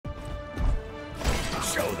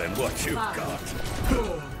Show them what you've 5, got.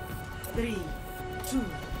 4, 3, 2,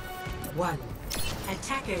 1.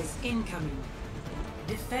 Attackers incoming.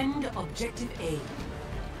 Defend objective A.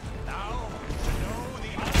 Now, to know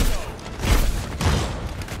the unknown.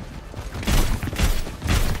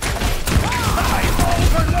 I'm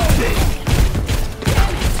overloaded!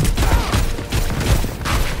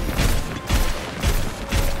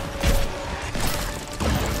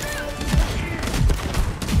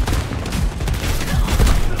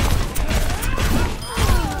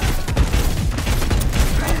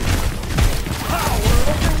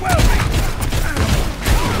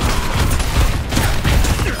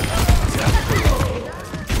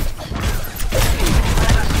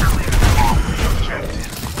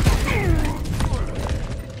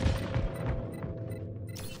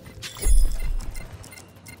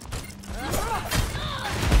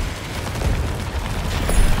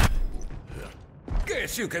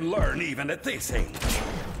 Guess you can learn even at this age.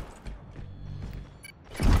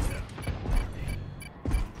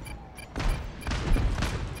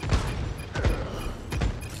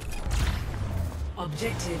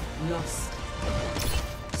 Objective lost.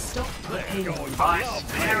 Stop the pain. My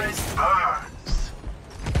spirit burns.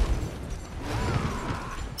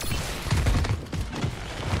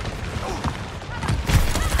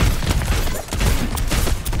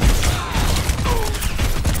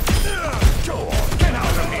 Go on, get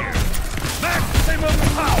out of here! Maximum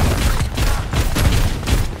power!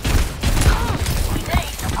 We need to pump the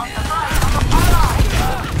brakes on the ally.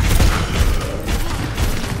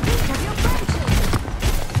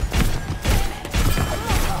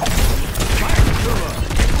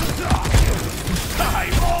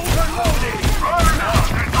 I'm overloaded!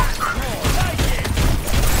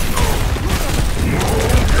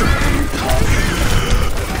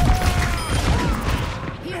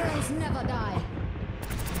 Heroes never die.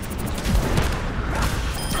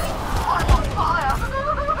 I'm on fire.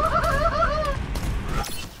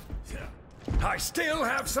 I still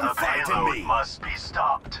have some The fight in payload me! must be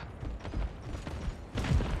stopped.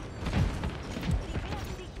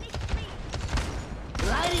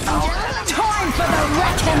 Ladies and gentlemen, time for the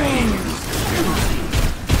reckoning!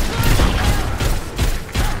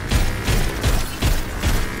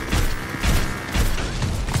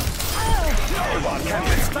 No one can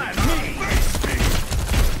withstand me!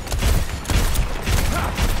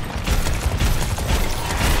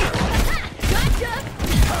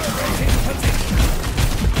 Raising position!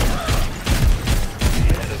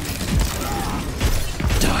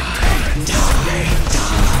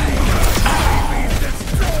 Enemies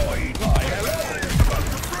destroyed!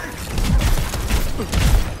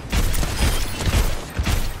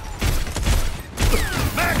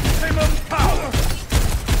 Maximum power!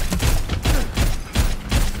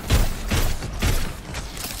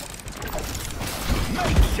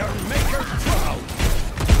 Make your maker proud!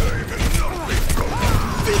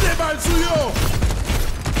 Vide mal suyo!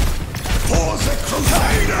 For the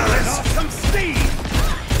Crusaders! Off some steam!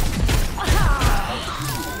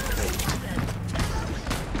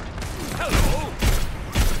 Hello!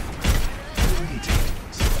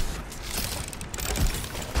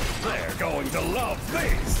 They're going to love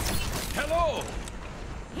this! Hello!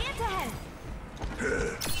 Here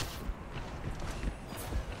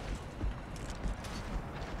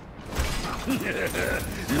to help.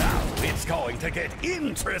 Now it's going to get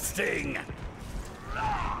interesting!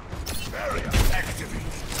 Barrier activated.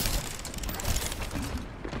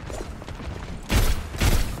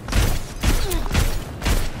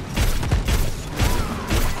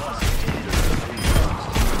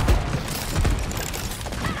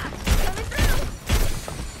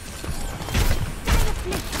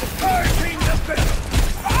 Charging the bell!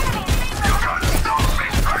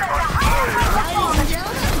 Ladies and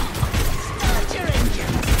gentlemen, start your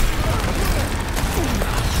engines.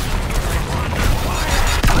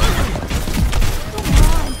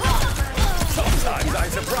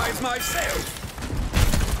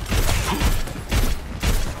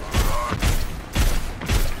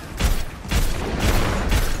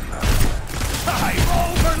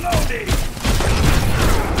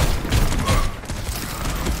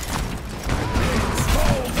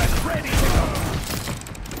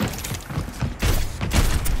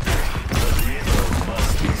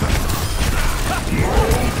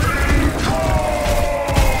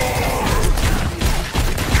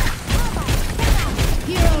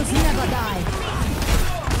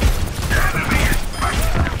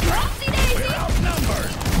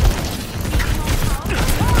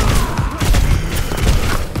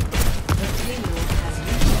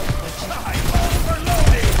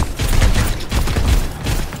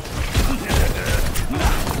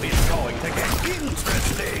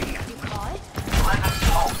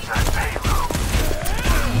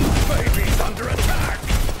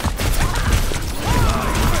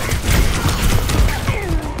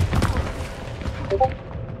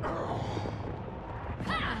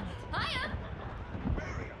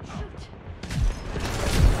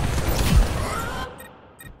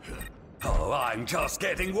 I'm just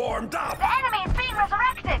getting warmed up. The enemy is being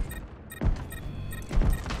resurrected!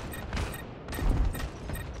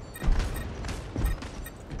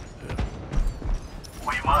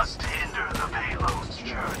 We must hinder the payload's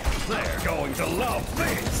journey. They're going to love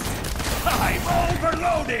this. I'm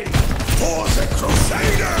overloading. For the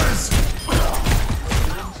Crusaders!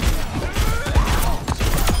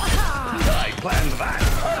 I planned that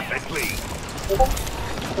perfectly.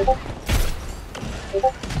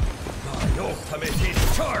 My ultimate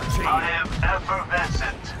is charging. I am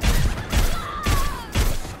effervescent.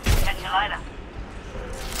 Catch you later.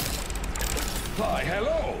 Why,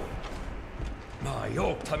 hello. My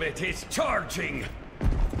ultimate is charging.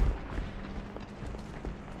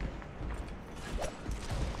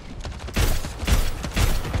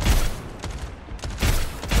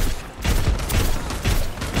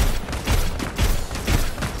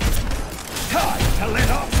 Time to let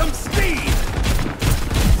off some steam.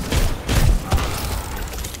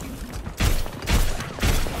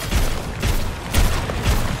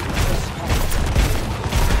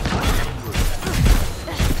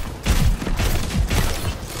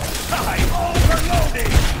 I'm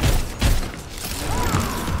overloading!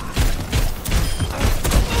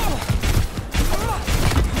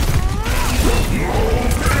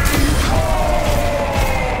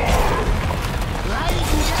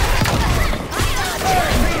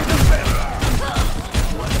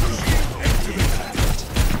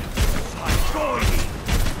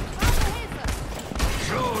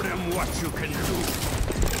 Show them what you can do.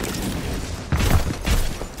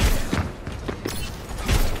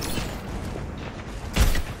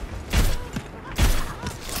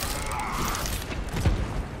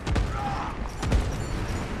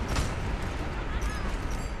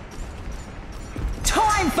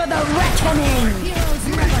 Time for the reckoning! Heroes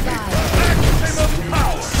never die. Maximum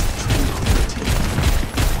power!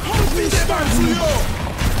 Heavy Spartan!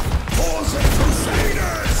 For the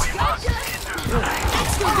Crusaders! We must hinder the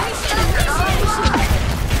Excavation and restoration!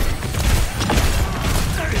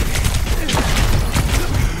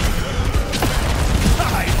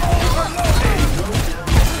 I'm overloading!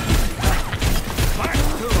 Back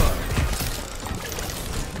to work!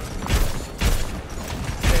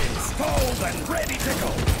 Installed and ready to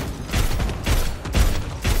go!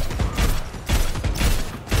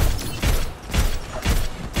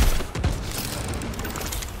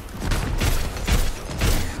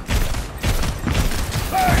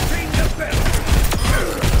 Burning the building!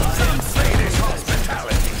 Some say this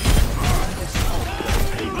hospitality!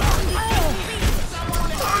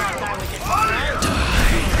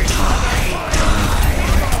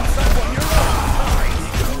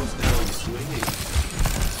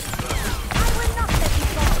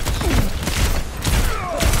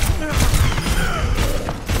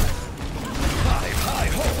 I've high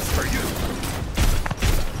hopes for you!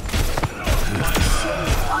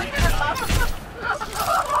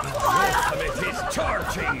 Ultimate is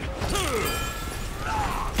charging!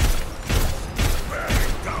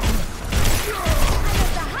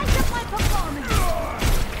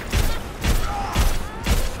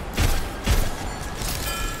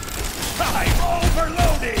 I'm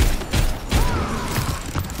overloading!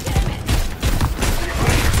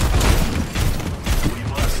 We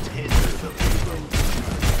must hinder the payload's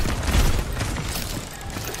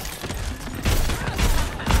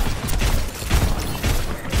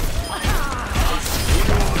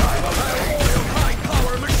I'm a well-oiled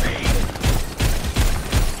high-power machine!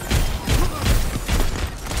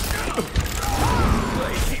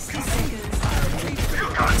 They keep coming!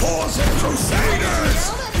 For the Crusaders!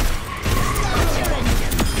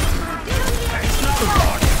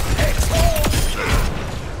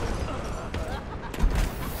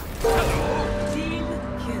 Team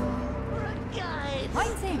kill.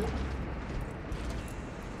 Points in.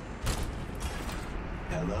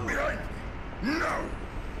 hello. No!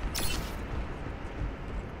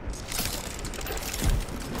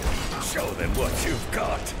 Show them what you've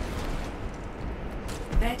got!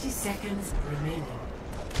 30 seconds remaining.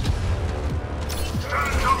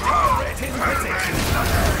 Turret in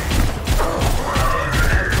position!